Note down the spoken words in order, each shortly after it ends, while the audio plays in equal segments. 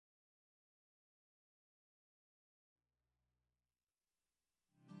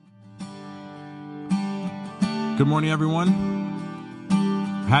Good morning, everyone.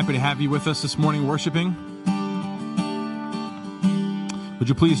 Happy to have you with us this morning worshiping. Would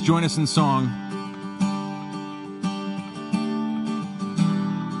you please join us in song?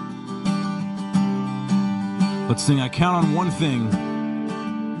 Let's sing, I count on one thing.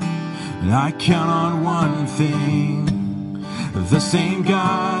 And I count on one thing. The same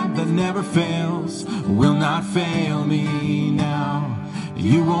God that never fails will not fail me now.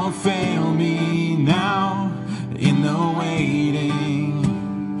 You won't fail me now in the waiting.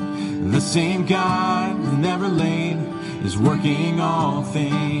 The same God who never late is working all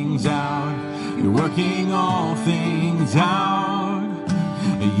things out. You're working all things out.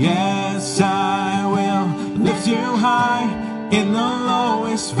 Yes, I will lift you high in the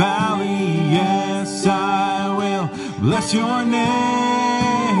lowest valley. Yes, I will bless your name.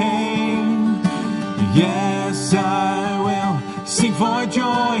 Yes, I will sing for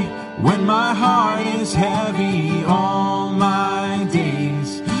joy when my heart is heavy all my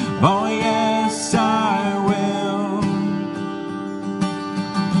days. Oh, yes, I will.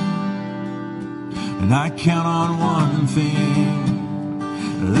 And I count on one thing.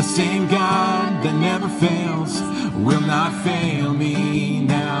 The same God that never fails will not fail me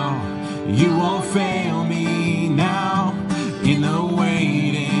now. You won't fail me now in the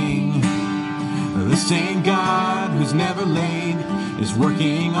waiting. The same God who's never late is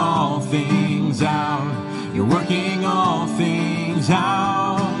working all things out. You're working all things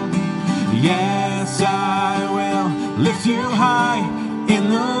out. Yes, I will lift you high in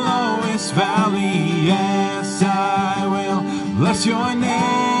the lowest valley. Yes, I will bless your name.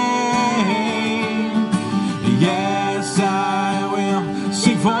 Yes, I will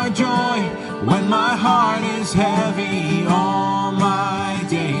sing for joy when my heart is heavy all my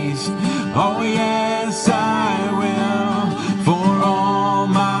days. Oh, yes, I will for all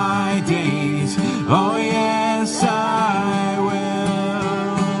my days. Oh, yes, I will.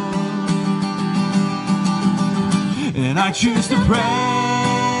 And I choose to praise,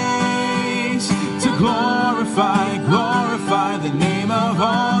 to glorify the name of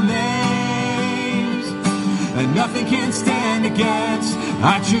all names. And nothing can stand against.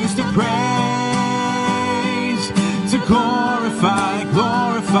 I choose to praise, to glorify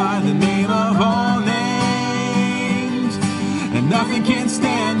the name of all names. And nothing can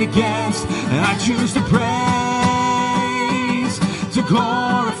stand against. And I choose to praise, to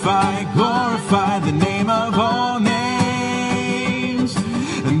glorify the name of all names.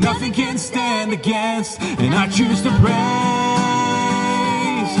 And nothing can stand against. And I choose to praise,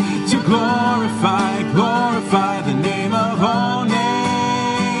 to glorify the name of all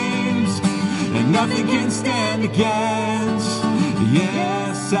names. And nothing can stand against.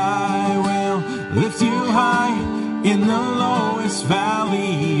 Yes, I will lift you high in the lowest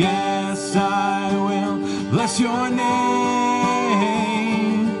valley. Yes, I will bless your name.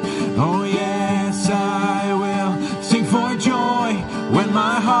 Oh, yes, I will sing for joy when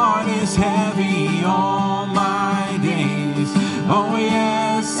my heart is heavy all my days. Oh,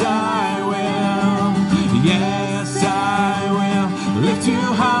 yes, I will. Yes, I will lift you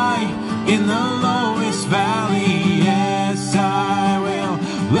high in the lowest valley. Yes, I will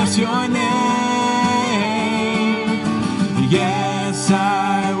bless your name. Yes,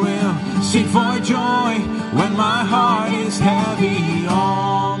 I will sing for joy when my heart is heavy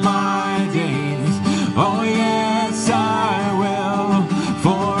all my days. Oh, yes, I will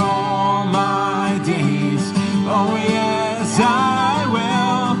for all my days. Oh, yes, I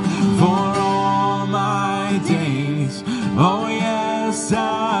will for all my days. Oh, yes,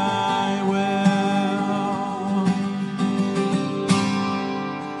 I will.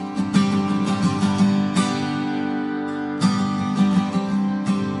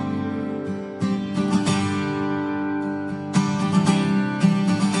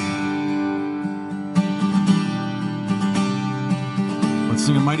 Let's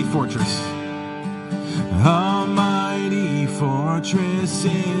sing A Mighty Fortress. A mighty fortress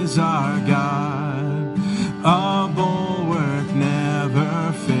is our God, a bulwark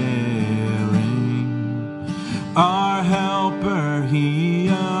never failing. Our helper, he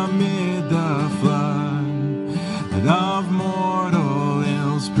amid the flood of mortal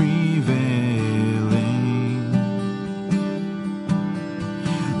ills prevailing.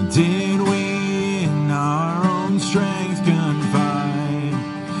 Did we in our own strength confide,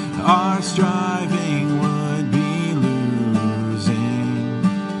 our striving would be losing.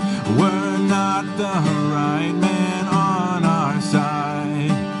 Were not the right man on our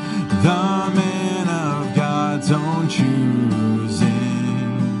side, the man of God's own choosing.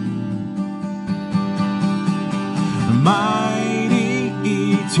 Mighty,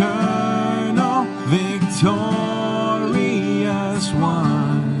 eternal, victorious.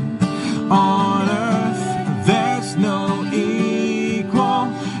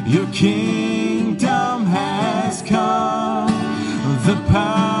 Your kingdom has come. The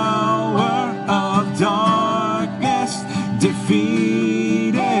power of darkness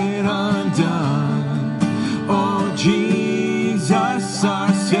defeated, undone. Oh, Jesus,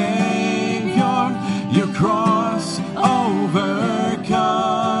 our Savior, your cross overcomes.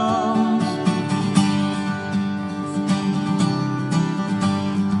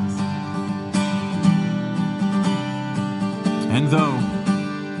 And though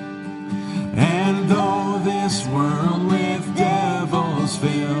this world with devils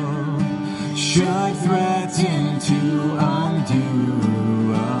filled should threaten to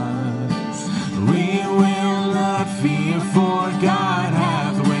undo us, we will not fear, for God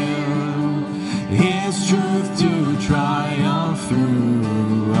hath willed His truth to triumph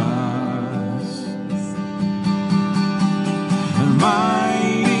through us.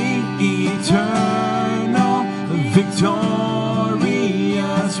 Mighty, eternal, victorious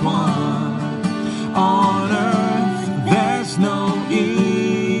one, on earth there's no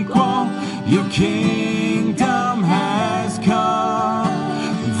equal. Your kingdom has come.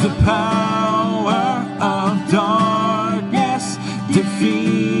 The power of darkness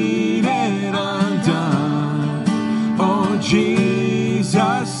defeated, undone. Oh,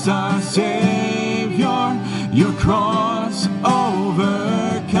 Jesus, our Savior, your cross overcome.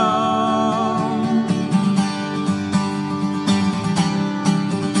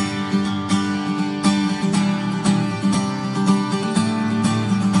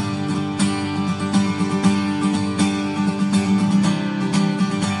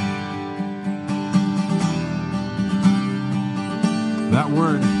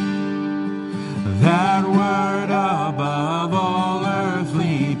 That word above all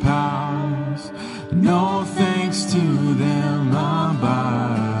earthly powers, no thanks to them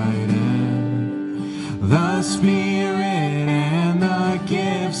abideth. The Spirit and the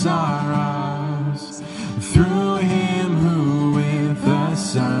gifts are ours, through Him who with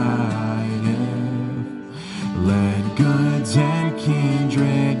us sideth. Let goods and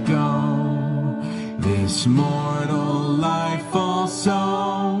kindred go, this mortal life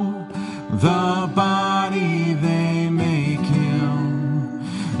also. The body they make Him,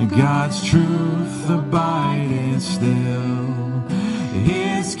 God's truth abideth still.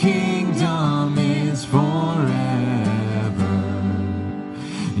 His kingdom is forever,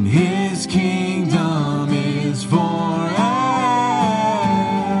 and His kingdom is forever.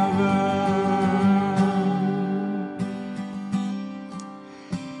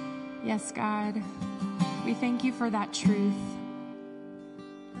 Yes, God, we thank you for that truth,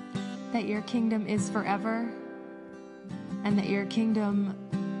 that your kingdom is forever and that your kingdom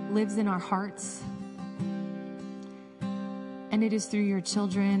lives in our hearts. And it is through your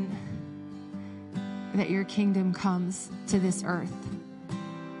children that your kingdom comes to this earth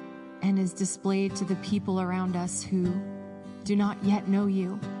and is displayed to the people around us who do not yet know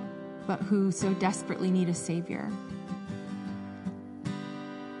you, but who so desperately need a Savior.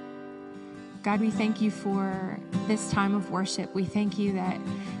 God, we thank you for this time of worship. We thank you that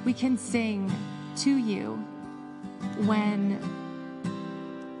we can sing to you when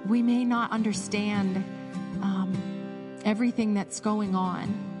we may not understand everything that's going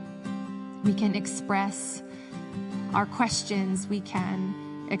on. We can express our questions. We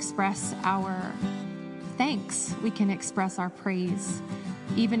can express our thanks. We can express our praise,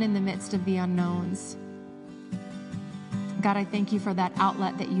 even in the midst of the unknowns. God, I thank you for that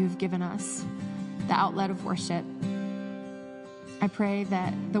outlet that you've given us, the outlet of worship. I pray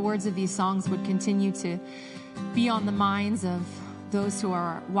that the words of these songs would continue to be on the minds of those who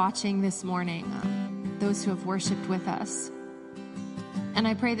are watching this morning, those who have worshiped with us. And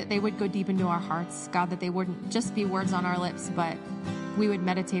I pray that they would go deep into our hearts, God, that they wouldn't just be words on our lips, but we would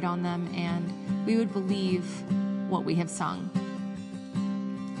meditate on them and we would believe what we have sung.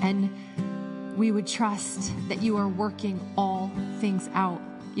 And we would trust that you are working all things out.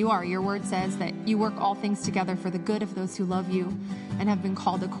 You are. Your word says that you work all things together for the good of those who love you and have been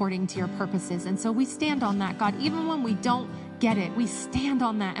called according to your purposes. And so we stand on that, God. Even when we don't get it, we stand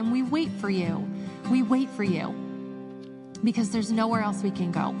on that and we wait for you. We wait for you because there's nowhere else we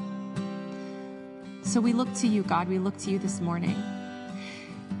can go. So we look to you, God. We look to you this morning.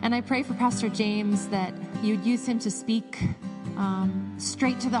 And I pray for Pastor James that you'd use him to speak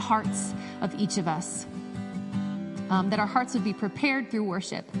straight to the hearts of each of us. That our hearts would be prepared through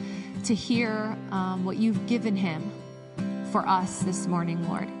worship to hear what you've given him for us this morning,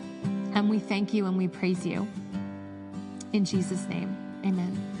 Lord. And we thank you and we praise you. In Jesus' name,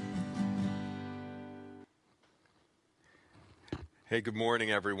 amen. Hey, good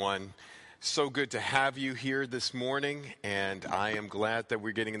morning, everyone. So good to have you here this morning, and I am glad that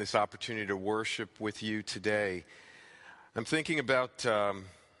we're getting this opportunity to worship with you today. I'm thinking about the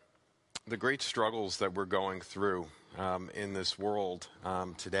great struggles that we're going through in this world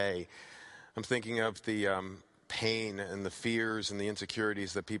today. I'm thinking of the pain and the fears and the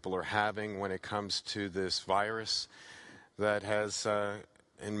insecurities that people are having when it comes to this virus that has,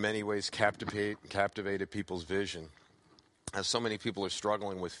 in many ways, captivated people's vision. As so many people are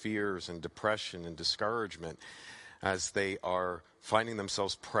struggling with fears and depression and discouragement as they are finding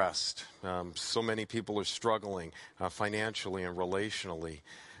themselves pressed. So many people are struggling financially and relationally.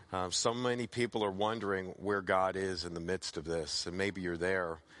 So many people are wondering where God is in the midst of this, and maybe you're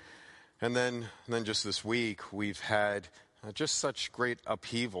there. And then just this week, we've had just such great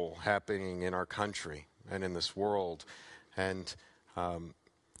upheaval happening in our country and in this world. And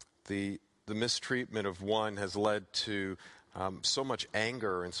the mistreatment of one has led to so much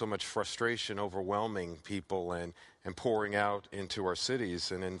anger and so much frustration overwhelming people and pouring out into our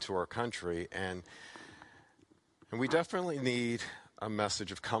cities and into our country. And we definitely need a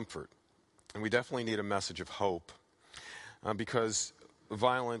message of comfort. And we definitely need a message of hope. Because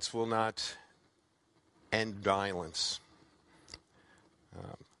violence will not end violence.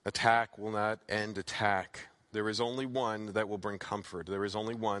 Attack will not end attack. There is only one that will bring comfort. There is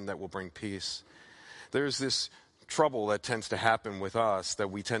only one that will bring peace. There's this trouble that tends to happen with us,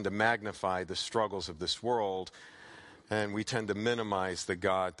 that we tend to magnify the struggles of this world, and we tend to minimize the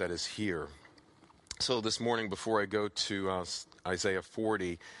God that is here. So this morning, before I go to Isaiah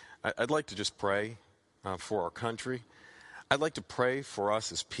 40, I'd like to just pray for our country. I'd like to pray for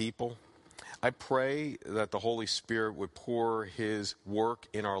us as people. I pray that the Holy Spirit would pour His work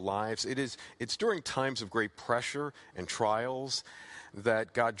in our lives. It's during times of great pressure and trials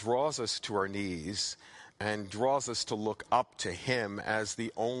that God draws us to our knees and draws us to look up to Him as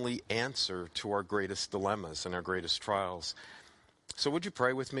the only answer to our greatest dilemmas and our greatest trials. So would you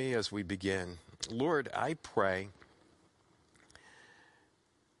pray with me as we begin? Lord, I pray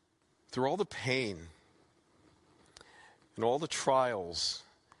through all the pain and all the trials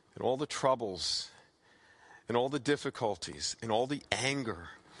and all the troubles and all the difficulties and all the anger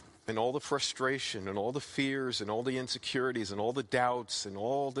and all the frustration and all the fears and all the insecurities and all the doubts and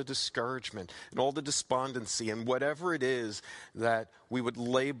all the discouragement and all the despondency and whatever it is that we would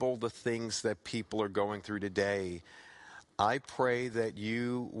label the things that people are going through today, I pray that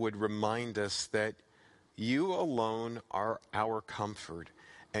you would remind us that you alone are our comfort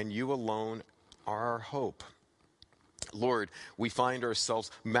and you alone are our hope. Lord, we find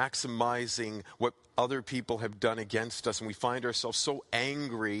ourselves maximizing what other people have done against us, and we find ourselves so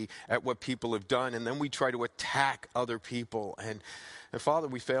angry at what people have done, and then we try to attack other people. And Father,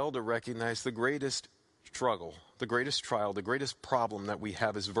 we fail to recognize the greatest struggle, the greatest trial, the greatest problem that we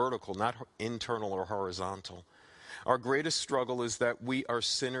have is vertical, not internal or horizontal. Our greatest struggle is that we are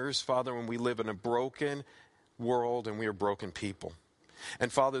sinners, Father, and we live in a broken world, and we are broken people.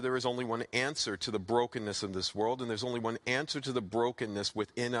 And Father, there is only one answer to the brokenness of this world, and there's only one answer to the brokenness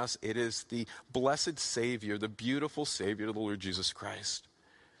within us. It is the blessed Savior, the beautiful Savior, the Lord Jesus Christ.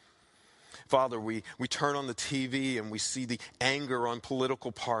 Father, we turn on the TV and we see the anger on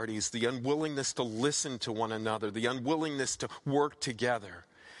political parties, the unwillingness to listen to one another, the unwillingness to work together,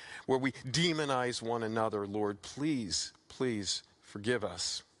 where we demonize one another. Lord, please, please forgive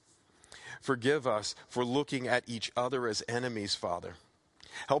us. Forgive us for looking at each other as enemies, Father.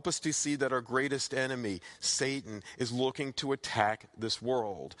 Help us to see that our greatest enemy, Satan, is looking to attack this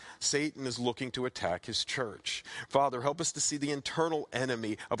world. Satan is looking to attack his church. Father, help us to see the internal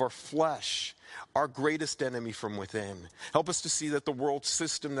enemy of our flesh, our greatest enemy from within. Help us to see that the world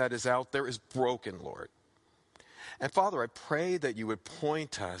system that is out there is broken, Lord. And Father, I pray that you would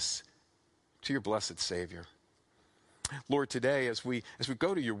point us to your blessed Savior. Lord, today as we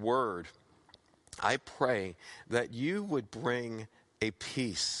go to your word, I pray that you would bring a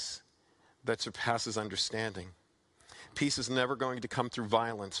peace that surpasses understanding. Peace is never going to come through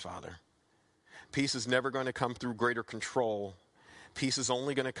violence, Father. Peace is never going to come through greater control. Peace is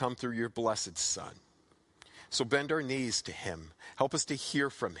only going to come through your blessed Son. So bend our knees to him. Help us to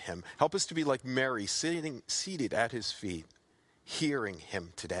hear from him. Help us to be like Mary, seated at his feet, hearing him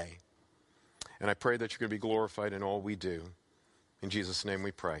today. And I pray that you're going to be glorified in all we do. In Jesus' name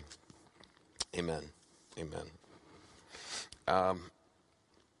we pray. Amen. Amen.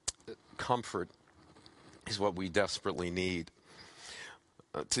 Comfort is what we desperately need.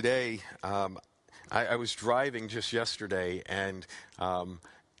 Today, I was driving just yesterday, and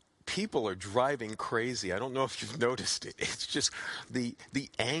people are driving crazy. I don't know if you've noticed it. It's just the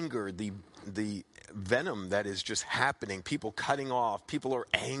anger, the venom that is just happening. People cutting off. People are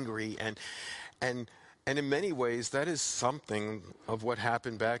angry, and in many ways, that is something of what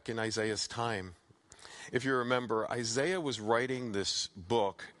happened back in Isaiah's time. If you remember, Isaiah was writing this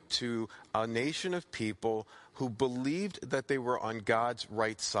book to a nation of people who believed that they were on God's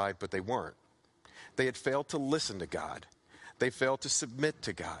right side, but they weren't. They had failed to listen to God. They failed to submit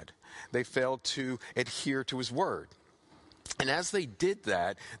to God. They failed to adhere to his word. And as they did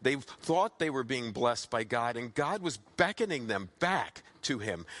that, they thought they were being blessed by God, and God was beckoning them back to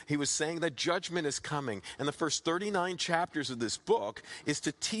him. He was saying that judgment is coming. And the first 39 chapters of this book is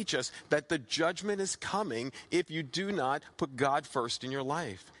to teach us that the judgment is coming if you do not put God first in your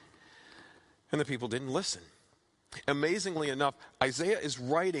life. And the people didn't listen. Amazingly enough, Isaiah is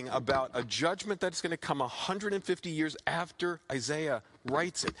writing about a judgment that's going to come 150 years after Isaiah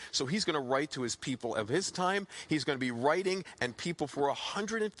writes it. So he's going to write to his people of his time. He's going to be writing, and people for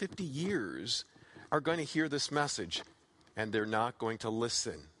 150 years are going to hear this message, and they're not going to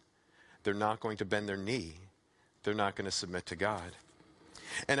listen. They're not going to bend their knee. They're not going to submit to God.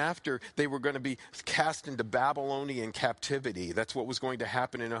 And after they were going to be cast into Babylonian captivity, that's what was going to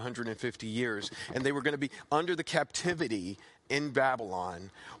happen in 150 years, and they were going to be under the captivity in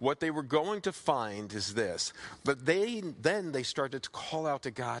Babylon, what they were going to find is this. But then they started to call out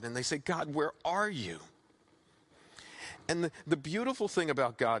to God, and they say, God, where are you? And the beautiful thing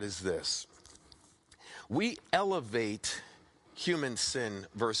about God is this. We elevate human sin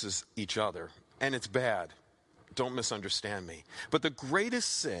versus each other, and it's bad. Don't misunderstand me. But the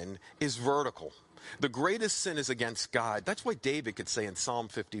greatest sin is vertical. The greatest sin is against God. That's why David could say in Psalm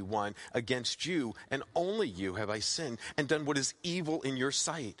 51, against you and only you have I sinned and done what is evil in your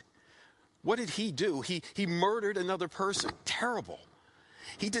sight. What did he do? He murdered another person. Terrible.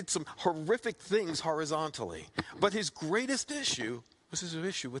 He did some horrific things horizontally. But his greatest issue was his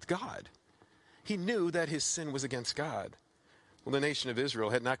issue with God. He knew that his sin was against God. Well, the nation of Israel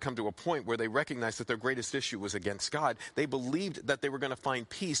had not come to a point where they recognized that their greatest issue was against God. They believed that they were going to find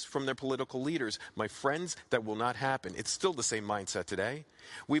peace from their political leaders. My friends, that will not happen. It's still the same mindset today.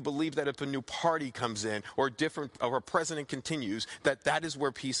 We believe that if a new party comes in or a president continues, that is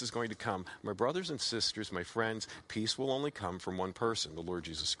where peace is going to come. My brothers and sisters, my friends, peace will only come from one person, the Lord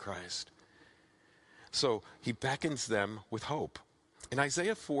Jesus Christ. So he beckons them with hope. And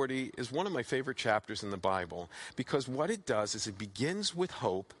Isaiah 40 is one of my favorite chapters in the Bible because what it does is it begins with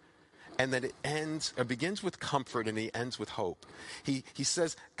hope and then it begins with comfort and he ends with hope. He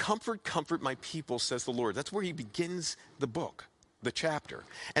says, comfort, comfort my people, says the Lord. That's where he begins the book, the chapter.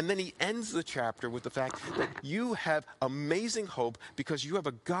 And then he ends the chapter with the fact that you have amazing hope because you have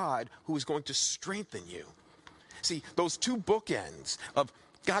a God who is going to strengthen you. See, those two bookends of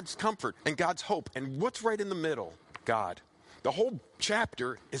God's comfort and God's hope, and what's right in the middle? God. The whole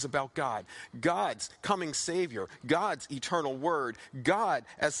chapter is about God. God's coming Savior. God's eternal word. God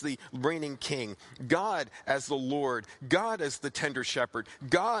as the reigning king. God as the Lord. God as the tender shepherd.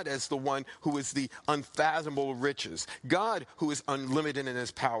 God as the one who is the unfathomable riches. God who is unlimited in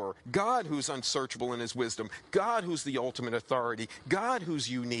his power. God who's unsearchable in his wisdom. God who's the ultimate authority. God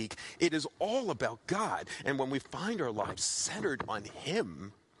who's unique. It is all about God. And when we find our lives centered on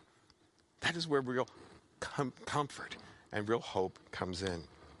him, that is where real comfort and real hope comes in.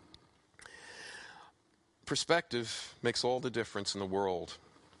 Perspective makes all the difference in the world.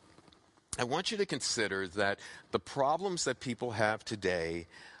 I want you to consider that the problems that people have today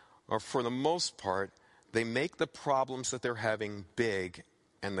are, for the most part, they make the problems that they're having big,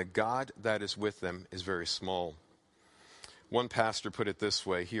 and the God that is with them is very small. One pastor put it this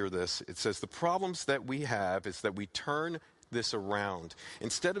way, hear this. It says, the problems that we have is that we turn this around.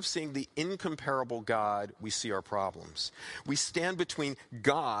 Instead of seeing the incomparable God, we see our problems. We stand between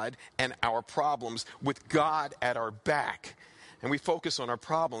God and our problems with God at our back. And we focus on our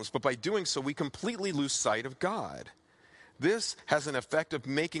problems, but by doing so, we completely lose sight of God. This has an effect of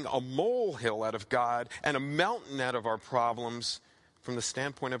making a molehill out of God and a mountain out of our problems from the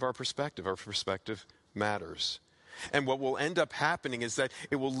standpoint of our perspective. Our perspective matters. And what will end up happening is that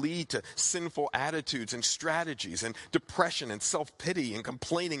it will lead to sinful attitudes and strategies and depression and self-pity and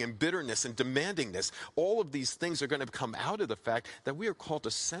complaining and bitterness and demandingness. All of these things are going to come out of the fact that we are called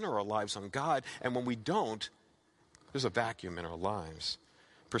to center our lives on God. And when we don't, there's a vacuum in our lives.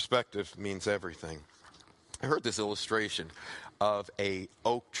 Perspective means everything. I heard this illustration of an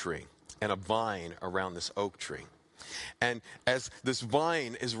oak tree and a vine around this oak tree. And as this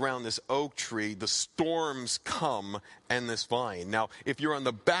vine is around this oak tree, the storms come and this vine. Now, if you're on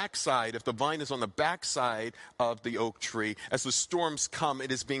the backside, if the vine is on the backside of the oak tree, as the storms come,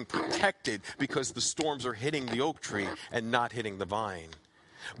 it is being protected because the storms are hitting the oak tree and not hitting the vine.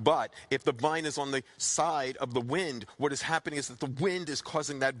 But if the vine is on the side of the wind, what is happening is that the wind is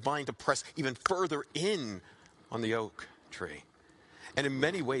causing that vine to press even further in on the oak tree. And in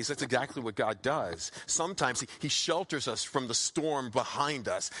many ways, that's exactly what God does. Sometimes he shelters us from the storm behind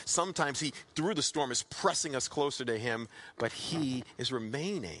us. Sometimes he, through the storm, is pressing us closer to him, but he is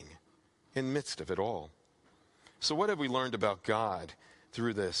remaining in the midst of it all. So what have we learned about God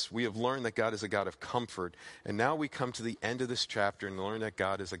through this? We have learned that God is a God of comfort. And now we come to the end of this chapter and learn that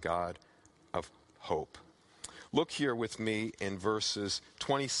God is a God of hope. Look here with me in verses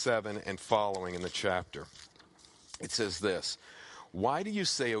 27 and following in the chapter. It says this: "Why do you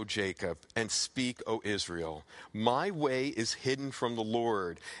say, O Jacob, and speak, O Israel? My way is hidden from the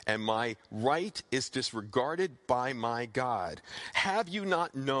Lord, and my right is disregarded by my God. Have you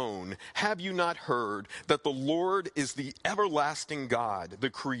not known, have you not heard, that the Lord is the everlasting God, the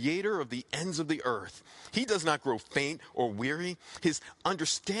creator of the ends of the earth? He does not grow faint or weary. His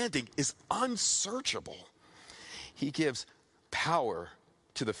understanding is unsearchable. He gives power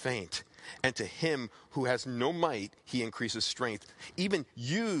to the faint, and to him who has no might, he increases strength. Even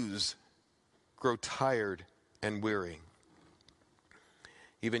youths grow tired and weary.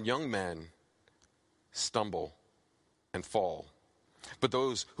 Even young men stumble and fall. But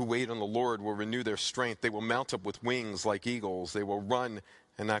those who wait on the Lord will renew their strength. They will mount up with wings like eagles. They will run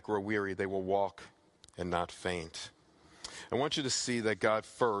and not grow weary. They will walk and not faint." I want you to see that God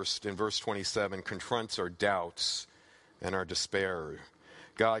first, in verse 27, confronts our doubts and our despair.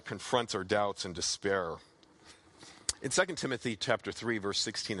 God confronts our doubts and despair. In 2 Timothy chapter 3, verse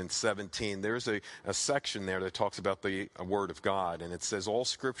 16 and 17, there's a section there that talks about the Word of God. And it says, "All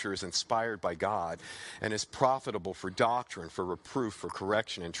Scripture is inspired by God and is profitable for doctrine, for reproof, for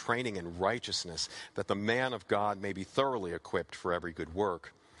correction, and training in righteousness, that the man of God may be thoroughly equipped for every good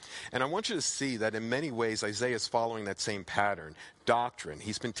work." And I want you to see that in many ways, Isaiah is following that same pattern. Doctrine.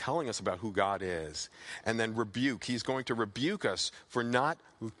 He's been telling us about who God is. And then rebuke. He's going to rebuke us for not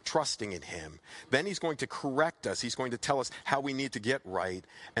trusting in him. Then he's going to correct us. He's going to tell us how we need to get right.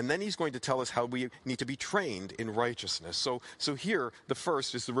 And then he's going to tell us how we need to be trained in righteousness. So here, the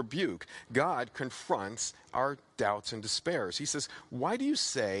first is the rebuke. God confronts our doubts and despairs. He says, "Why do you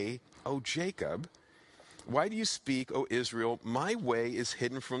say, O Jacob, why do you speak, O Israel, my way is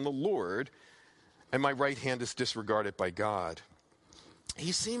hidden from the Lord, and my right hand is disregarded by God?"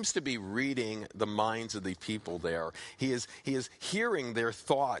 He seems to be reading the minds of the people there. He is hearing their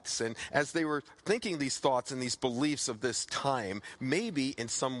thoughts. And as they were thinking these thoughts and these beliefs of this time, maybe in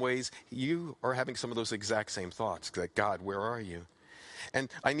some ways you are having some of those exact same thoughts. Like, God, where are you?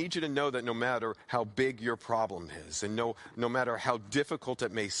 And I need you to know that no matter how big your problem is, and no matter how difficult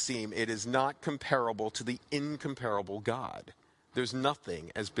it may seem, it is not comparable to the incomparable God. There's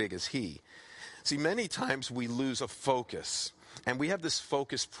nothing as big as he. See, many times we lose a focus. And we have this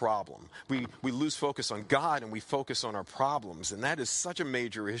focus problem. We lose focus on God and we focus on our problems. And that is such a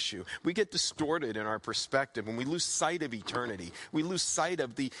major issue. We get distorted in our perspective and we lose sight of eternity. We lose sight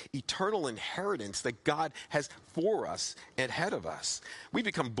of the eternal inheritance that God has for us and ahead of us. We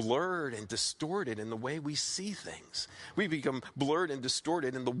become blurred and distorted in the way we see things. We become blurred and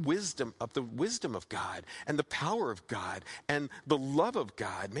distorted in the wisdom of God and the power of God and the love of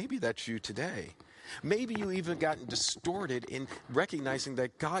God. Maybe that's you today. Maybe you even gotten distorted in recognizing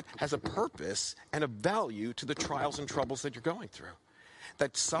that God has a purpose and a value to the trials and troubles that you're going through.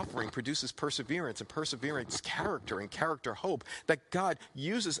 That suffering produces perseverance, and perseverance character, and character hope. That God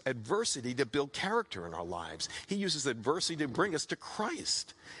uses adversity to build character in our lives. He uses adversity to bring us to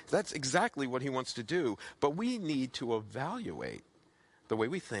Christ. That's exactly what he wants to do. But we need to evaluate the way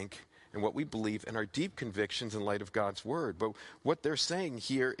we think and what we believe and our deep convictions in light of God's word. But what they're saying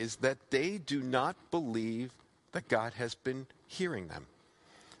here is that they do not believe that God has been hearing them.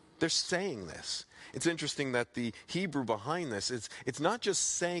 They're saying this. It's interesting that the Hebrew behind this, it's not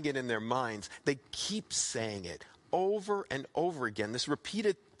just saying it in their minds. They keep saying it over and over again, this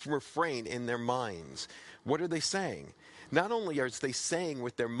repeated refrain in their minds. What are they saying? Not only are they saying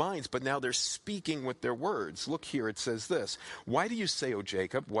with their minds, but now they're speaking with their words. Look here, it says this: "Why do you say, O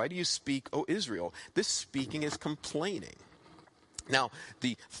Jacob? Why do you speak, O Israel?" This speaking is complaining. Now,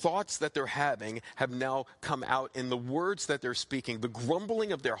 the thoughts that they're having have now come out in the words that they're speaking. The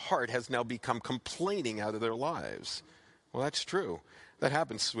grumbling of their heart has now become complaining out of their lives. Well, that's true. That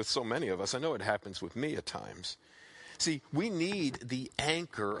happens with so many of us. I know it happens with me at times. See, we need the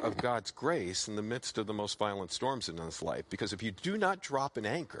anchor of God's grace in the midst of the most violent storms in this life, because if you do not drop an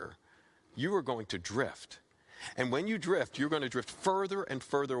anchor, you are going to drift. And when you drift, you're going to drift further and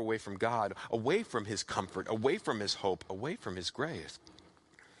further away from God, away from his comfort, away from his hope, away from his grace.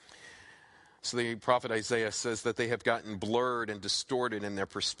 So the prophet Isaiah says that they have gotten blurred and distorted in their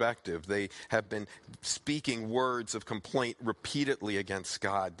perspective. They have been speaking words of complaint repeatedly against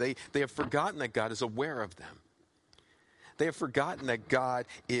God. They have forgotten that God is aware of them. They have forgotten that God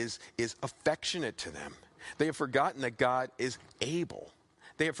is affectionate to them. They have forgotten that God is able.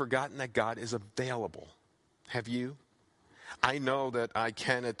 They have forgotten that God is available. Have you? I know that I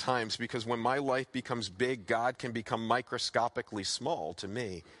can at times, because when my life becomes big, God can become microscopically small to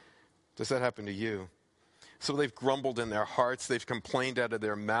me. Does that happen to you? So they've grumbled in their hearts, they've complained out of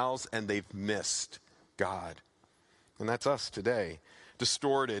their mouths, and they've missed God. And that's us today.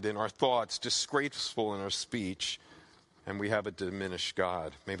 Distorted in our thoughts, disgraceful in our speech, and we have a diminished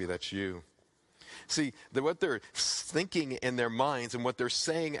God. Maybe that's you. See, what they're thinking in their minds and what they're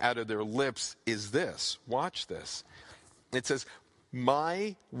saying out of their lips is this. Watch this. It says,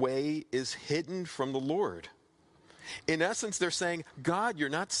 my way is hidden from the Lord. In essence, they're saying, God, you're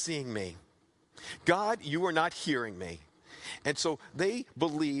not seeing me. God, you are not hearing me. And so they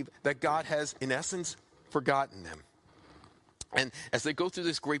believe that God has, in essence, forgotten them. And as they go through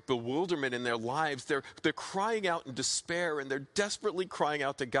this great bewilderment in their lives, they're crying out in despair, and they're desperately crying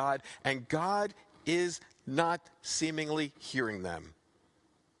out to God, and God is not seemingly hearing them.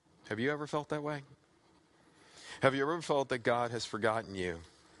 Have you ever felt that way? Have you ever felt that God has forgotten you?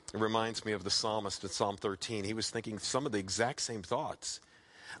 It reminds me of the psalmist in Psalm 13. He was thinking some of the exact same thoughts.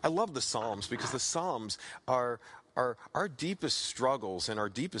 I love the Psalms because the Psalms are our deepest struggles and our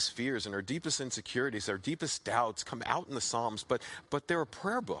deepest fears and our deepest insecurities, our deepest doubts come out in the Psalms, but they're a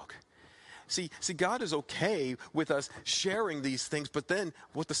prayer book. See, God is okay with us sharing these things, but then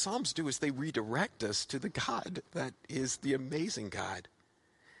what the Psalms do is they redirect us to the God that is the amazing God.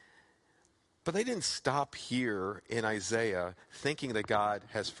 But they didn't stop here in Isaiah thinking that God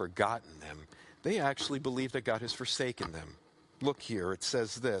has forgotten them. They actually believe that God has forsaken them. Look here, it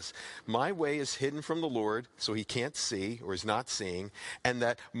says this, my way is hidden from the Lord, so he can't see or is not seeing, and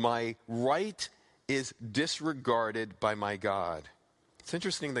that my right is disregarded by my God. It's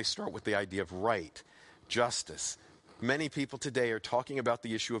interesting they start with the idea of right, justice. Many people today are talking about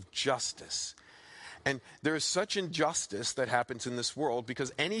the issue of justice. And there is such injustice that happens in this world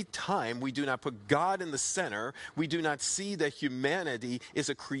because any time we do not put God in the center, we do not see that humanity is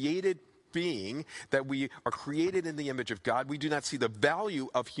a created being, that we are created in the image of God. We do not see the value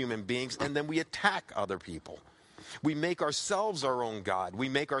of human beings, and then we attack other people. We make ourselves our own God. We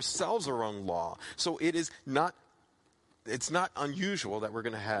make ourselves our own law. So it's not unusual that we're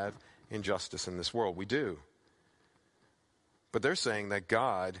going to have injustice in this world. We do. But they're saying that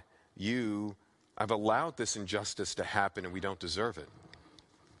God, I've allowed this injustice to happen and we don't deserve it,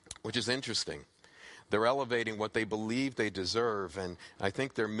 which is interesting. They're elevating what they believe they deserve, and I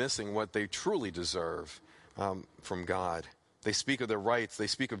think they're missing what they truly deserve from God. They speak of their rights, they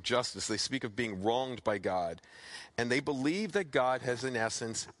speak of justice, they speak of being wronged by God, and they believe that God has, in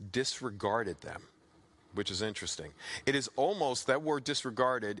essence, disregarded them, which is interesting. It is almost, that word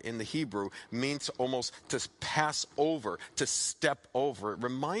disregarded in the Hebrew means almost to pass over, to step over. It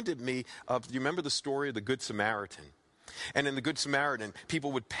reminded me of, you remember the story of the Good Samaritan? And in the Good Samaritan,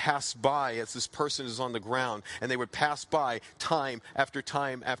 people would pass by as this person is on the ground, and they would pass by time after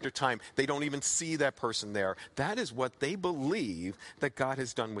time after time. They don't even see that person there. That is what they believe that God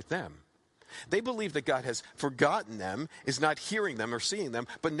has done with them. They believe that God has forgotten them, is not hearing them or seeing them,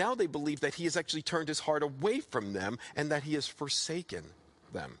 but now they believe that he has actually turned his heart away from them and that he has forsaken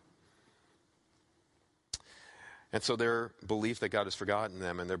them. And so their belief that God has forgotten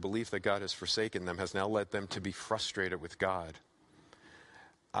them and their belief that God has forsaken them has now led them to be frustrated with God.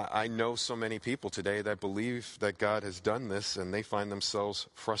 I know so many people today that believe that God has done this and they find themselves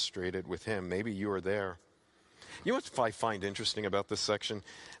frustrated with him. Maybe you are there. You know what I find interesting about this section?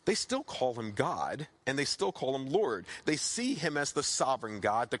 They still call him God, and they still call him Lord. They see him as the sovereign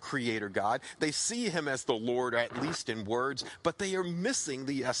God, the creator God. They see him as the Lord, at least in words, but they are missing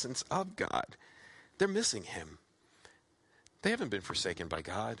the essence of God. They're missing him. They haven't been forsaken by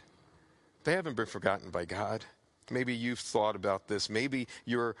God. They haven't been forgotten by God. Maybe you've thought about this. Maybe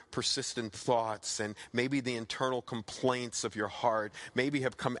your persistent thoughts and maybe the internal complaints of your heart maybe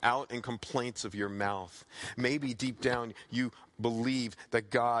have come out in complaints of your mouth. Maybe deep down you believe that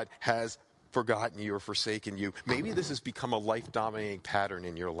God has forgotten you or forsaken you. Maybe this has become a life-dominating pattern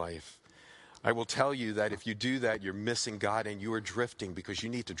in your life. I will tell you that if you do that, you're missing God and you are drifting because you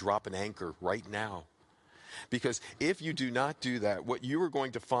need to drop an anchor right now. Because if you do not do that, what you are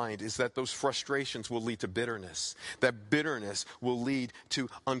going to find is that those frustrations will lead to bitterness. That bitterness will lead to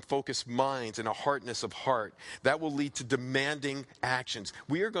unfocused minds and a hardness of heart. That will lead to demanding actions.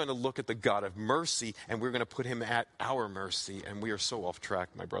 We are going to look at the God of mercy, and we're going to put him at our mercy. And we are so off track,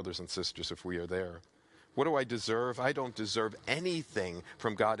 my brothers and sisters, if we are there. What do I deserve? I don't deserve anything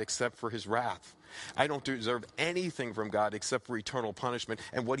from God except for his wrath. I don't deserve anything from God except for eternal punishment.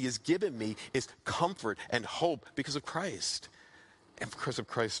 And what he has given me is comfort and hope because of Christ and because of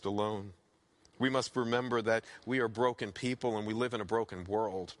Christ alone. We must remember that we are broken people and we live in a broken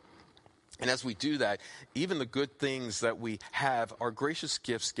world. And as we do that, even the good things that we have are gracious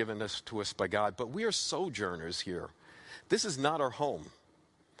gifts given to us by God. But we are sojourners here. This is not our home.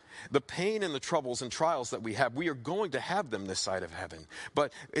 The pain and the troubles and trials that we have, we are going to have them this side of heaven.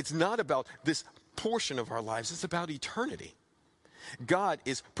 But it's not about this portion of our lives. It's about eternity. God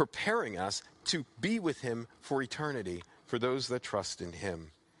is preparing us to be with him for eternity, for those that trust in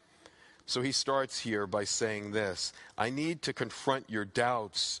him. So he starts here by saying this: I need to confront your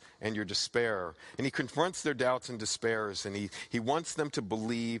doubts and your despair. And he confronts their doubts and despairs, and he wants them to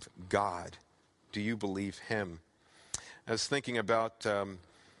believe God. Do you believe him? I was thinking about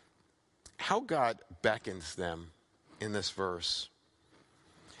how God beckons them in this verse.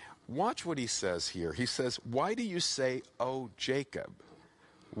 Watch what he says here. He says, why do you say, O Jacob?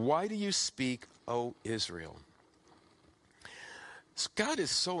 Why do you speak, O Israel? God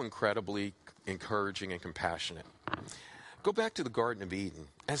is so incredibly encouraging and compassionate. Go back to the Garden of Eden.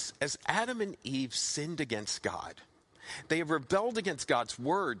 As Adam and Eve sinned against God, they have rebelled against God's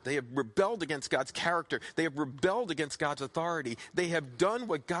word. They have rebelled against God's character. They have rebelled against God's authority. They have done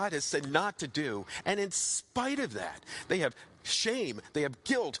what God has said not to do. And in spite of that, they have shame, they have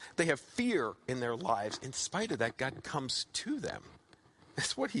guilt, they have fear in their lives. In spite of that, God comes to them.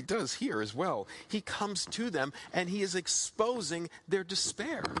 That's what he does here as well. He comes to them and he is exposing their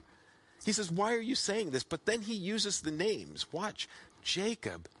despair. He says, why are you saying this? But then he uses the names. Watch,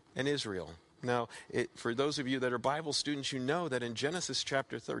 Jacob and Israel. Now, for those of you that are Bible students, you know that in Genesis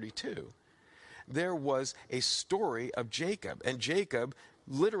chapter 32, there was a story of Jacob. And Jacob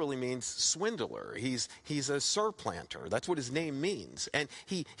literally means swindler. He's a surplanter. That's what his name means. And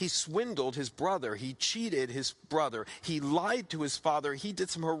he swindled his brother. He cheated his brother. He lied to his father. He did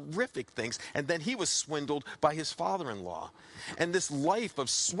some horrific things. And then he was swindled by his father-in-law. And this life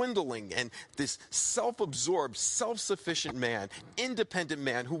of swindling and this self-absorbed, self-sufficient man, independent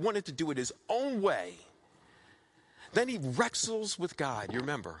man who wanted to do it his own way. Then he wrestles with God, you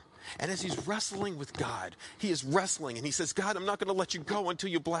remember. And as he's wrestling with God, he is wrestling and he says, God, I'm not going to let you go until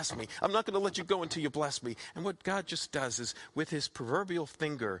you bless me. I'm not going to let you go until you bless me. And what God just does is with his proverbial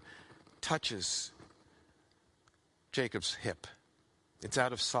finger touches Jacob's hip. It's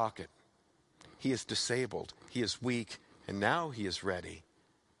out of socket. He is disabled. He is weak. And now he is ready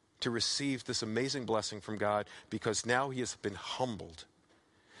to receive this amazing blessing from God because now he has been humbled.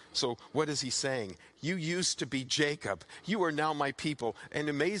 So what is he saying? You used to be Jacob. You are now my people. And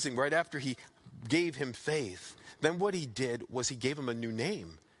amazing, right after he gave him faith, then what he did was he gave him a new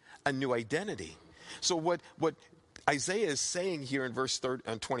name, a new identity. So what Isaiah is saying here in verse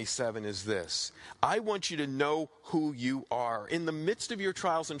 27 is this: I want you to know who you are. In the midst of your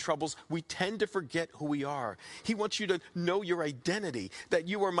trials and troubles, we tend to forget who we are. He wants you to know your identity, that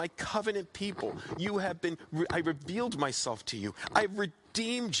you are my covenant people. I revealed myself to you. I've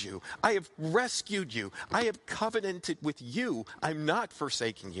redeemed you. I have rescued you. I have covenanted with you. I'm not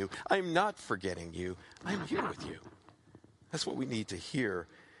forsaking you. I'm not forgetting you. I'm here with you. That's what we need to hear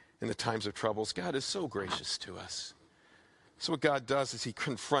in the times of troubles. God is so gracious to us. So what God does is he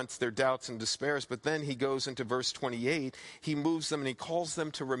confronts their doubts and despairs, but then he goes into verse 28. He moves them and he calls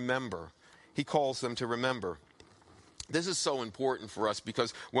them to remember. He calls them to remember. This is so important for us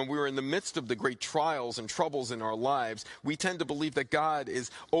because when we're in the midst of the great trials and troubles in our lives, we tend to believe that God is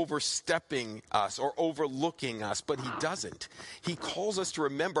overstepping us or overlooking us, but he doesn't. He calls us to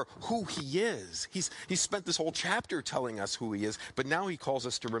remember who he is. He's spent this whole chapter telling us who he is, but now he calls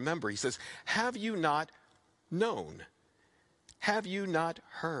us to remember. He says, have you not known? Have you not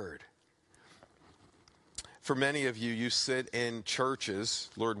heard? For many of you, you sit in churches,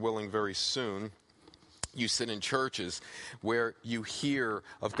 Lord willing very soon, you sit in churches where you hear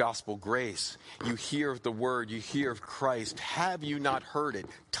of gospel grace. You hear of the word. You hear of Christ. Have you not heard it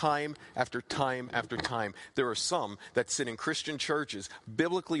time after time after time? There are some that sit in Christian churches,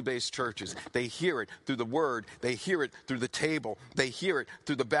 biblically based churches. They hear it through the word. They hear it through the table. They hear it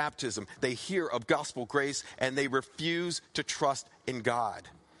through the baptism. They hear of gospel grace and they refuse to trust in God.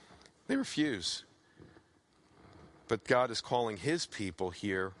 They refuse. But God is calling his people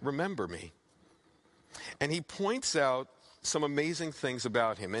here, remember me. And he points out some amazing things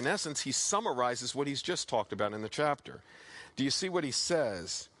about him. In essence, he summarizes what he's just talked about in the chapter. Do you see what he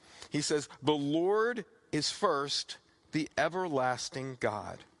says? He says, the Lord is first, the everlasting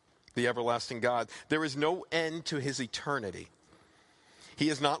God. The everlasting God. There is no end to his eternity. He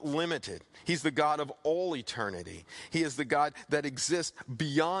is not limited. He's the God of all eternity. He is the God that exists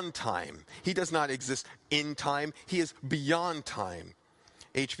beyond time. He does not exist in time. He is beyond time.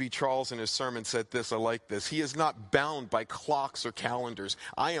 H.B. Charles in his sermon said this, I like this. He is not bound by clocks or calendars.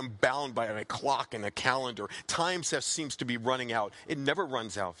 I am bound by a clock and a calendar. Time seems to be running out. It never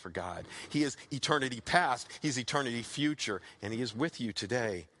runs out for God. He is eternity past. He's eternity future. And he is with you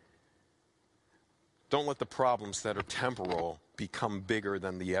today. Don't let the problems that are temporal become bigger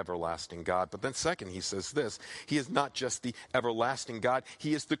than the everlasting God. But then second, he says this. He is not just the everlasting God.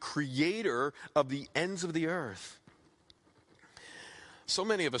 He is the creator of the ends of the earth. So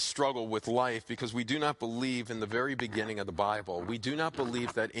many of us struggle with life because we do not believe in the very beginning of the Bible. We do not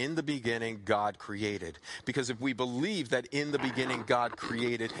believe that in the beginning God created. Because if we believe that in the beginning God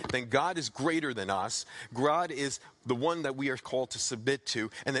created, then God is greater than us. God is the one that we are called to submit to.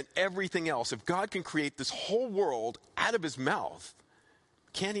 And then everything else, if God can create this whole world out of his mouth,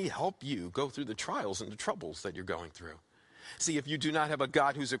 can he help you go through the trials and the troubles that you're going through? See, if you do not have a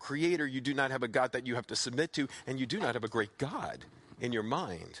God who's a creator, you do not have a God that you have to submit to, and you do not have a great God in your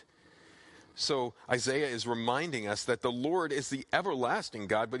mind. So Isaiah is reminding us that the Lord is the everlasting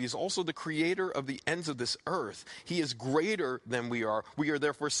God, but he's also the creator of the ends of this earth. He is greater than we are. We are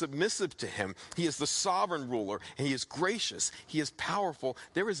therefore submissive to him. He is the sovereign ruler, and he is gracious. He is powerful.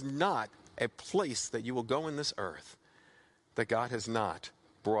 There is not a place that you will go in this earth that God has not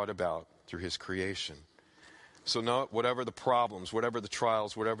brought about through his creation. So no, whatever the problems, whatever the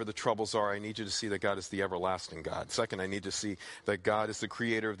trials, whatever the troubles are, I need you to see that God is the everlasting God. Second, I need to see that God is the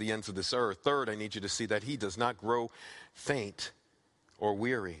creator of the ends of this earth. Third, I need you to see that he does not grow faint or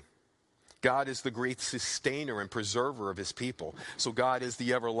weary. God is the great sustainer and preserver of his people. So God is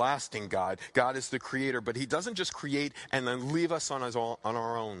the everlasting God. God is the creator, but he doesn't just create and then leave us on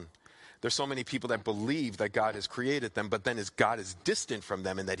our own. There's so many people that believe that God has created them, but then God is distant from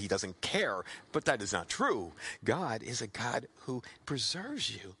them and that he doesn't care. But that is not true. God is a God who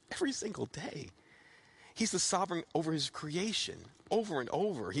preserves you every single day. He's the sovereign over his creation over and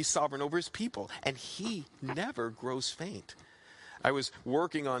over. He's sovereign over his people, and he never grows faint. I was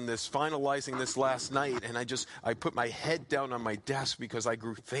working on this, finalizing this last night, and I put my head down on my desk because I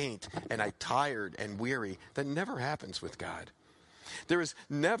grew faint and I tired and weary. That never happens with God. There is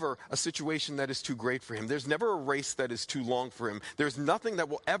never a situation that is too great for him. There's never a race that is too long for him. There's nothing that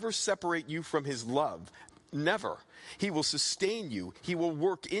will ever separate you from his love. Never. He will sustain you. He will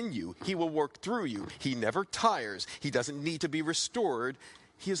work in you. He will work through you. He never tires. He doesn't need to be restored.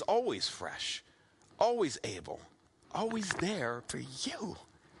 He is always fresh, always able, always there for you.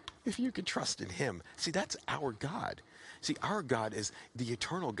 If you can trust in him. See, that's our God. See, our God is the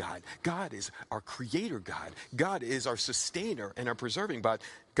eternal God. God is our creator God. God is our sustainer and our preserving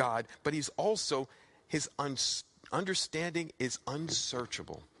God, but he's also, his understanding is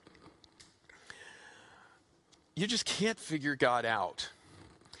unsearchable. You just can't figure God out.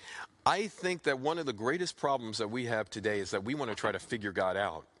 I think that one of the greatest problems that we have today is that we want to try to figure God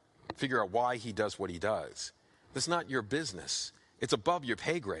out, figure out why he does what he does. That's not your business. It's above your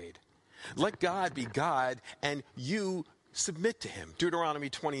pay grade. Let God be God, and you submit to him. Deuteronomy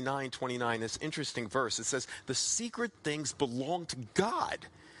 29:29, this interesting verse. It says, the secret things belong to God,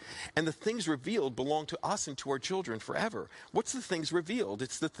 and the things revealed belong to us and to our children forever. What's the things revealed?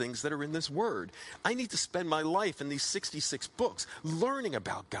 It's the things that are in this word. I need to spend my life in these 66 books learning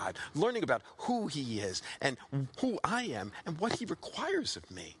about God, learning about who he is and who I am and what he requires of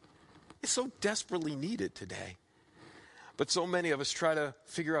me. It's so desperately needed today. But so many of us try to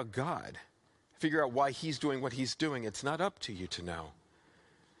figure out God, figure out why he's doing what he's doing. It's not up to you to know.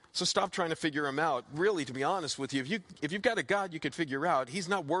 So stop trying to figure him out. Really, to be honest with you, if you've got a God you could figure out, he's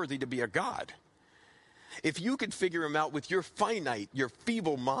not worthy to be a God. If you could figure him out with your finite, your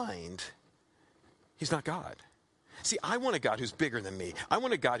feeble mind, he's not God. See, I want a God who's bigger than me. I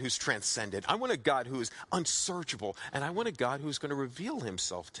want a God who's transcendent. I want a God who is unsearchable. And I want a God who's going to reveal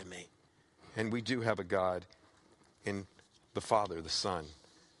himself to me. And we do have a God in the Father, the Son,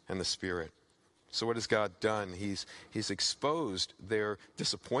 and the Spirit. So what has God done? He's exposed their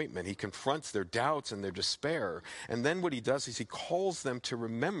disappointment. He confronts their doubts and their despair. And then what he does is he calls them to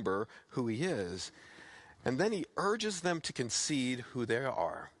remember who he is. And then he urges them to concede who they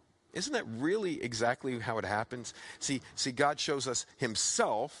are. Isn't that really exactly how it happens? See, God shows us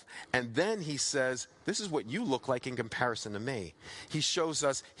himself, and then he says, this is what you look like in comparison to me. He shows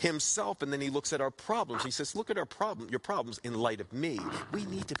us himself, and then he looks at our problems. He says, look at your problems in light of me. We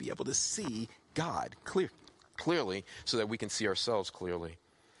need to be able to see God clearly so that we can see ourselves clearly.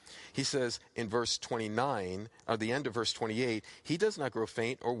 He says in verse 29, or the end of verse 28, he does not grow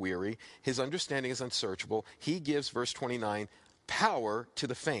faint or weary. His understanding is unsearchable. He gives, verse 29, power to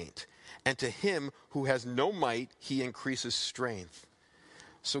the faint, and to him who has no might, he increases strength.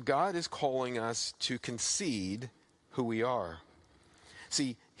 So God is calling us to concede who we are.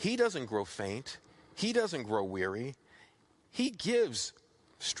 See, he doesn't grow faint. He doesn't grow weary. He gives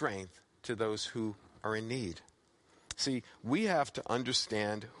strength to those who are in need. See, we have to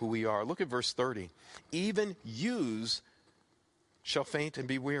understand who we are. Look at verse 30. Even youths shall faint and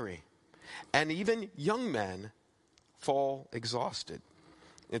be weary, and even young men fall exhausted.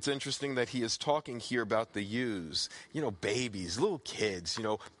 It's interesting that he is talking here about the youths, babies, little kids,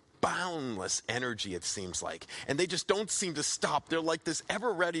 boundless energy, it seems like. And they just don't seem to stop. They're like this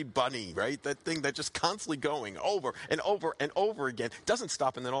ever-ready bunny, right? That thing that's just constantly going over and over and over again. Doesn't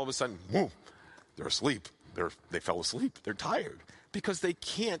stop, and then all of a sudden, whoom, they're asleep. They fell asleep. They're tired because they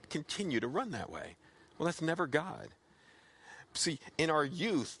can't continue to run that way. Well, that's never God. See, in our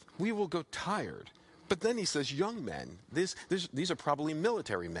youth, we will go tired. But then he says young men. These are probably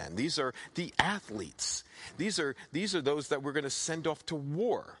military men. These are the athletes. These are those that we're going to send off to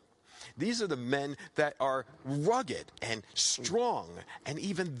war. These are the men that are rugged and strong. And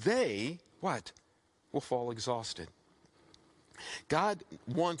even they, will fall exhausted. God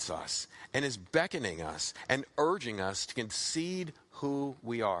wants us and is beckoning us and urging us to concede who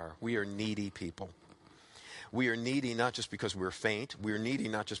we are. We are needy people. We are needy not just because we're faint. We are needy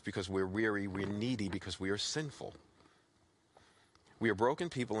not just because we're weary. We're needy because we are sinful. We are broken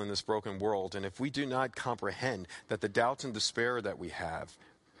people in this broken world, and if we do not comprehend that the doubts and despair that we have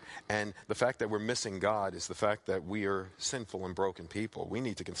and the fact that we're missing God is the fact that we are sinful and broken people, we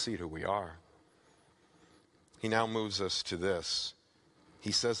need to concede who we are. He now moves us to this.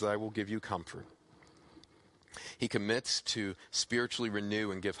 He says that I will give you comfort. He commits to spiritually renew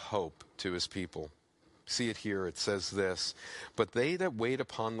and give hope to his people. See it here. It says this, but they that wait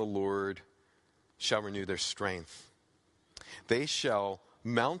upon the Lord shall renew their strength. They shall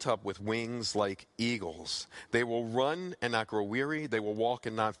mount up with wings like eagles. They will run and not grow weary. They will walk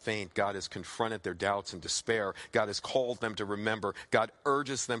and not faint. God has confronted their doubts and despair. God has called them to remember. God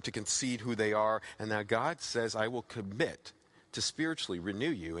urges them to concede who they are. And now God says, I will commit to spiritually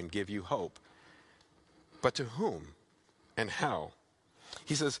renew you and give you hope. But to whom and how?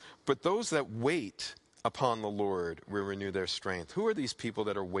 He says, but those that wait upon the Lord will renew their strength. Who are these people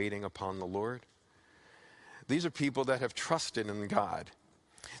that are waiting upon the Lord? These are people that have trusted in God.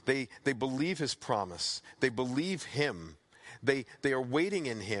 They believe his promise. They believe him. They are waiting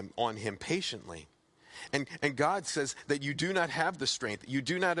on him patiently. And God says that you do not have the strength. You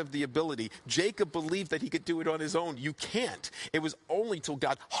do not have the ability. Jacob believed that he could do it on his own. You can't. It was only till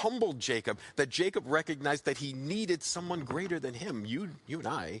God humbled Jacob that Jacob recognized that he needed someone greater than him. You and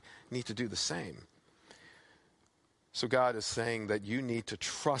I need to do the same. So God is saying that you need to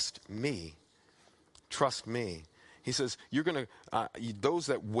trust me. Trust me. He says, you're going to, those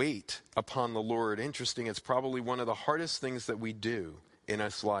that wait upon the Lord, interesting, it's probably one of the hardest things that we do in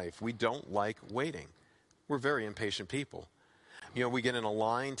this life. We don't like waiting. We're very impatient people. We get in a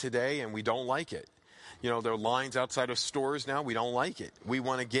line today and we don't like it. There are lines outside of stores now. We don't like it. We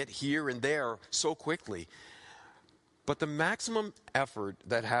want to get here and there so quickly. But the maximum effort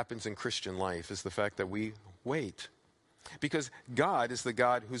that happens in Christian life is the fact that we wait. Because God is the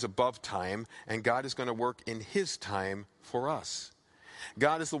God who's above time, and God is going to work in his time for us.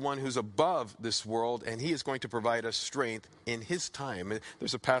 God is the one who's above this world, and he is going to provide us strength in his time.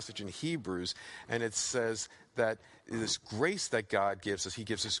 There's a passage in Hebrews, and it says that this grace that God gives us, he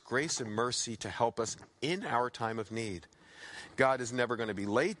gives us grace and mercy to help us in our time of need. God is never going to be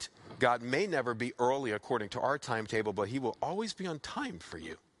late. God may never be early according to our timetable, but he will always be on time for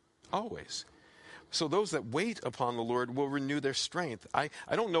you. Always. So those that wait upon the Lord will renew their strength. I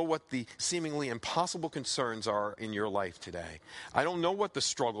don't know what the seemingly impossible concerns are in your life today. I don't know what the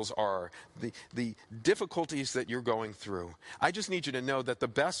struggles are, the difficulties that you're going through. I just need you to know that the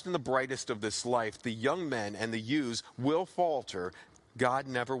best and the brightest of this life, the young men and the youths, will falter. God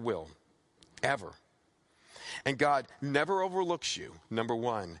never will. Ever. And God never overlooks you, number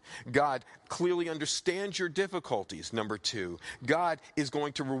one. God clearly understands your difficulties, number two. God is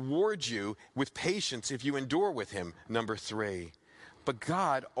going to reward you with patience if you endure with him, number three. But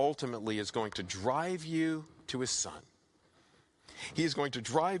God ultimately is going to drive you to his son. He is going to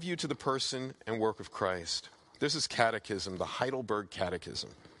drive you to the person and work of Christ. This is Catechism, the Heidelberg Catechism.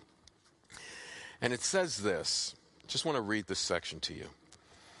 And it says this. Just want to read this section to you.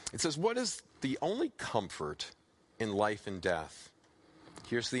 It says, what is the only comfort in life and death?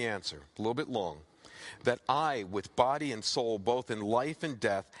 Here's the answer, a little bit long. That I, with body and soul, both in life and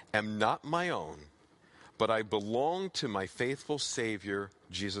death, am not my own, but I belong to my faithful Savior,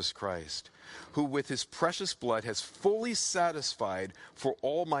 Jesus Christ, who with his precious blood has fully satisfied for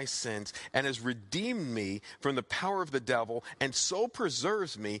all my sins and has redeemed me from the power of the devil, and so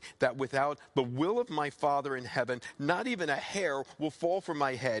preserves me that without the will of my Father in heaven, not even a hair will fall from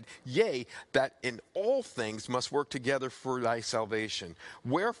my head, yea, that in all things must work together for thy salvation.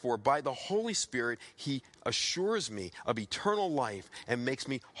 Wherefore, by the Holy Spirit, he assures me of eternal life and makes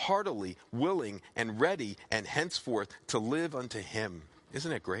me heartily willing and ready and henceforth to live unto him.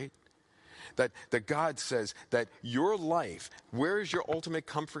 Isn't it great? That God says that your life, where does your ultimate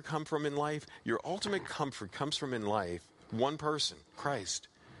comfort come from in life? Your ultimate comfort comes from in life, one person, Christ.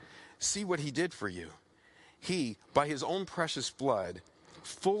 See what he did for you. He, by his own precious blood,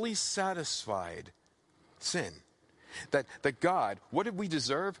 fully satisfied sin. That God, what did we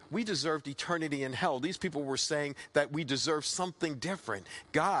deserve? We deserved eternity in hell. These people were saying that we deserve something different.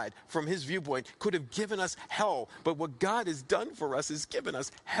 God, from his viewpoint, could have given us hell, but what God has done for us is given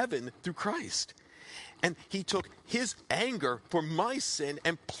us heaven through Christ. And he took his anger for my sin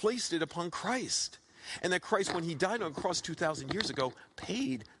and placed it upon Christ. And that Christ, when he died on the cross 2,000 years ago,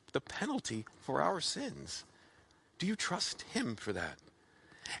 paid the penalty for our sins. Do you trust him for that?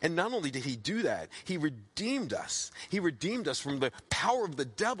 And not only did he do that, he redeemed us. He redeemed us from the power of the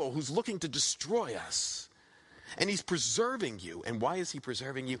devil who's looking to destroy us. And he's preserving you. And why is he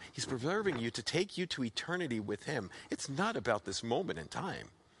preserving you? He's preserving you to take you to eternity with him. It's not about this moment in time.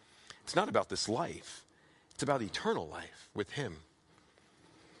 It's not about this life. It's about eternal life with him.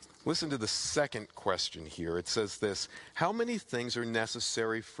 Listen to the second question here. It says this: how many things are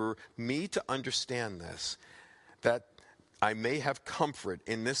necessary for me to understand this, that I may have comfort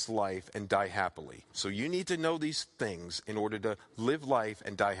in this life and die happily? So you need to know these things in order to live life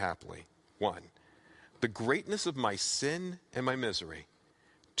and die happily. 1, the greatness of my sin and my misery.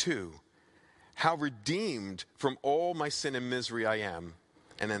 2, how redeemed from all my sin and misery I am.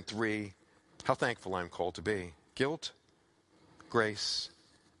 And then 3, how thankful I am called to be. Guilt, grace,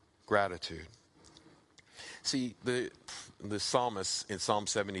 gratitude. See, the psalmist in Psalm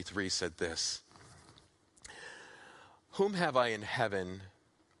 73 said this: whom have I in heaven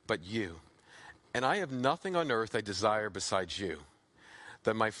but you? And I have nothing on earth I desire besides you.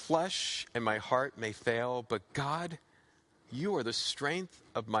 That my flesh and my heart may fail, but God, you are the strength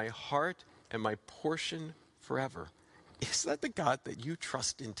of my heart and my portion forever. Is that the God that you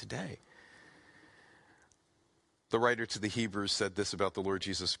trust in today? The writer to the Hebrews said this about the Lord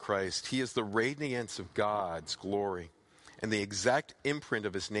Jesus Christ: he is the radiance of God's glory and the exact imprint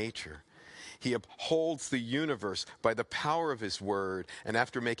of his nature. He upholds the universe by the power of his word, and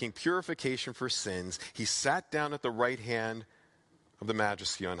after making purification for sins, he sat down at the right hand of the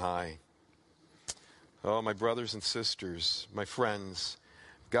Majesty on high. Oh, my brothers and sisters, my friends,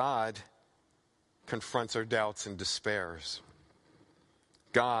 God confronts our doubts and despairs.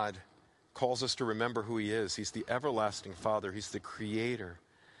 God calls us to remember who he is. He's the everlasting Father. He's the creator.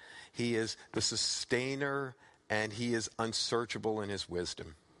 He is the sustainer, and he is unsearchable in his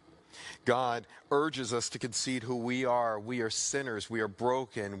wisdom. God urges us to concede who we are. We are sinners. We are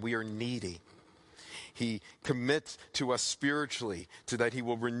broken. We are needy. He commits to us spiritually, to that he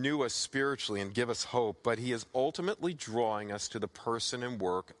will renew us spiritually and give us hope. But he is ultimately drawing us to the person and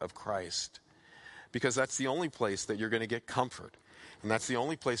work of Christ, because that's the only place that you're going to get comfort. And that's the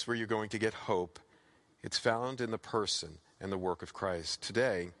only place where you're going to get hope. It's found in the person and the work of Christ.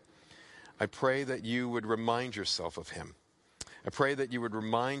 Today, I pray that you would remind yourself of him. I pray that you would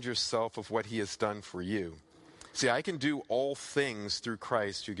remind yourself of what he has done for you. See, I can do all things through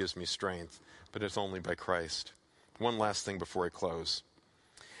Christ who gives me strength, but it's only by Christ. One last thing before I close.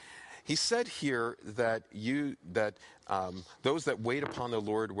 He said here that those that wait upon the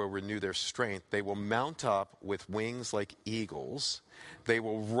Lord will renew their strength. They will mount up with wings like eagles. They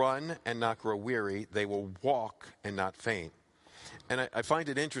will run and not grow weary. They will walk and not faint. And I find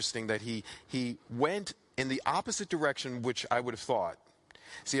it interesting that he went in the opposite direction which I would have thought.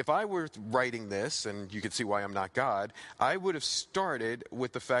 See, if I were writing this, and you could see why I'm not God, I would have started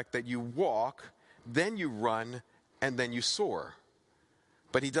with the fact that you walk, then you run, and then you soar.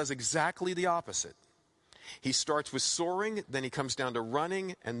 But he does exactly the opposite. He starts with soaring, then he comes down to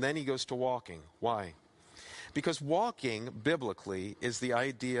running, and then he goes to walking. Why? Because walking, biblically, is the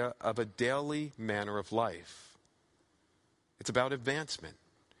idea of a daily manner of life. It's about advancement.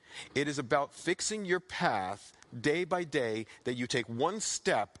 It is about fixing your path day by day, that you take one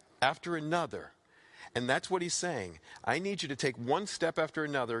step after another. And that's what he's saying. I need you to take one step after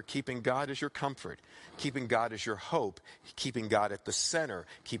another, keeping God as your comfort, keeping God as your hope, keeping God at the center,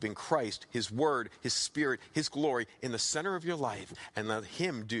 keeping Christ, his word, his spirit, his glory in the center of your life, and let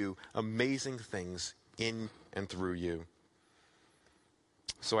him do amazing things in and through you.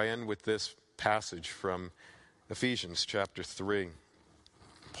 So I end with this passage from Ephesians chapter 3.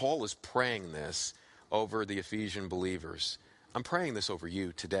 Paul is praying this over the Ephesian believers. I'm praying this over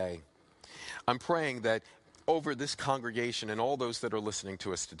you today. I'm praying that over this congregation and all those that are listening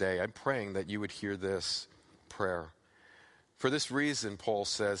to us today, I'm praying that you would hear this prayer. For this reason, Paul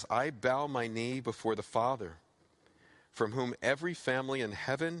says, I bow my knee before the Father, from whom every family in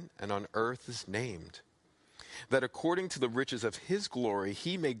heaven and on earth is named, that according to the riches of his glory,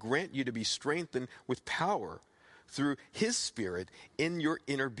 he may grant you to be strengthened with power through his Spirit in your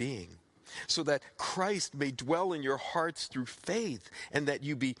inner being, so that Christ may dwell in your hearts through faith, and that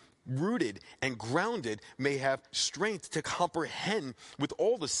you be rooted and grounded, may have strength to comprehend with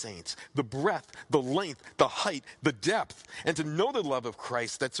all the saints the breadth, the length, the height, the depth, and to know the love of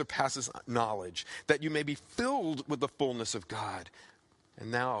Christ that surpasses knowledge, that you may be filled with the fullness of God.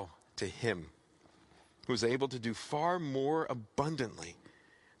 And now to him who is able to do far more abundantly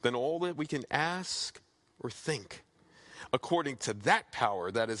than all that we can ask or think, according to that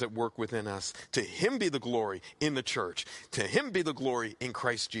power that is at work within us. To him be the glory in the church. To him be the glory in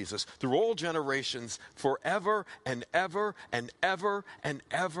Christ Jesus through all generations, forever and ever and ever and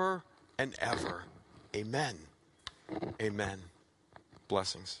ever and ever. Amen. Amen.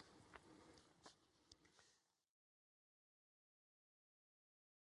 Blessings.